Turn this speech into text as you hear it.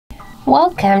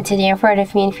Welcome to the infrared of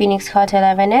INFINIX Hot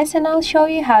 11s, and I'll show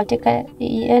you how to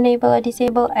enable or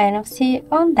disable NFC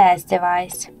on this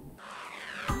device.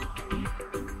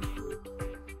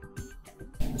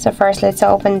 So first let's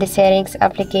open the settings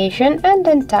application and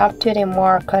then tap to the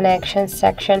more connections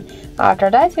section. After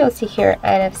that you'll see here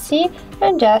NFC,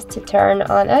 and just to turn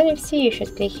on NFC you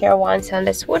should click here once on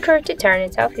the switcher. To turn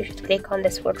it off you should click on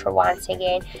the switcher once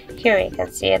again. Here you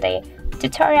can see the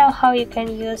tutorial how you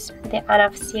can use the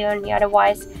NFC on your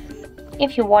device.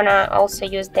 If you wanna also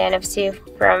use the NFC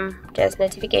from this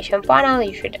notification panel,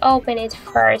 you should open it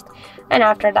first, and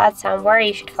after that somewhere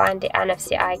you should find the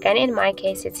NFC icon. In my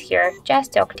case it's here.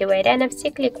 Just to activate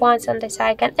NFC, click once on this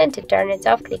icon, and to turn it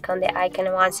off click on the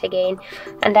icon once again,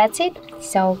 and that's it.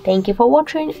 So thank you for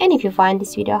watching, and if you find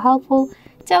this video helpful,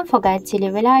 don't forget to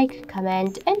leave a like,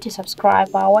 comment and to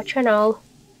subscribe our channel.